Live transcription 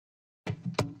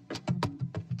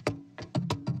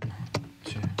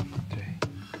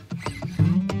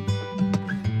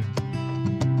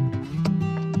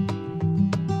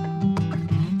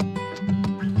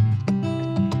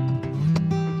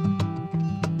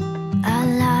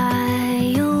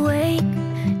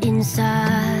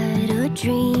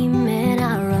dream and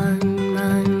I run,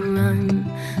 run,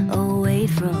 run away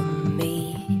from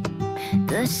me.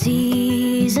 The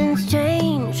seasons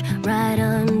change right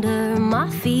under my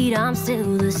feet. I'm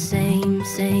still the same,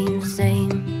 same,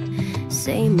 same,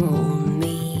 same old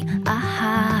me.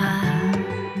 Ah.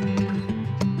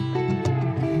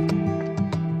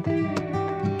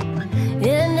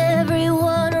 And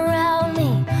everyone around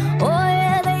me, oh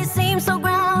yeah, they seem so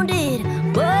grounded,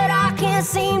 but I can't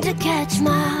seem to catch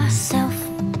myself.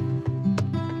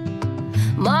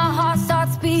 My heart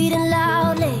starts beating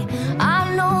loudly.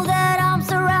 I know that I'm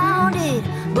surrounded,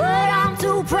 but I'm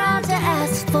too proud to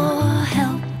ask for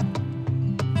help.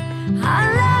 I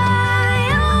lie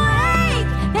awake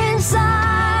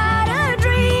inside a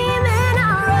dream and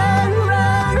I run,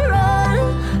 run, run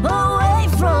away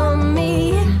from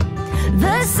me.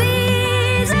 The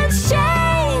seasons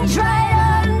change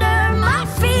right under my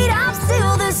feet. I'm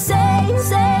still the same,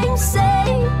 same,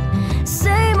 same,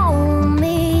 same old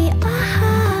me.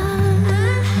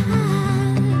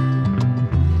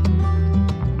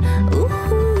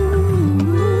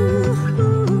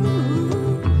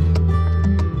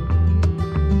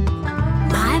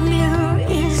 My mirror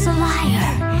is a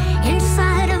liar.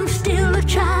 Inside I'm still a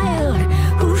child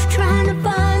who's trying to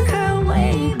find her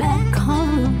way back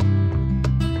home.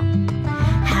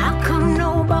 How come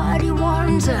nobody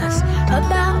warns us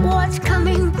about what's coming?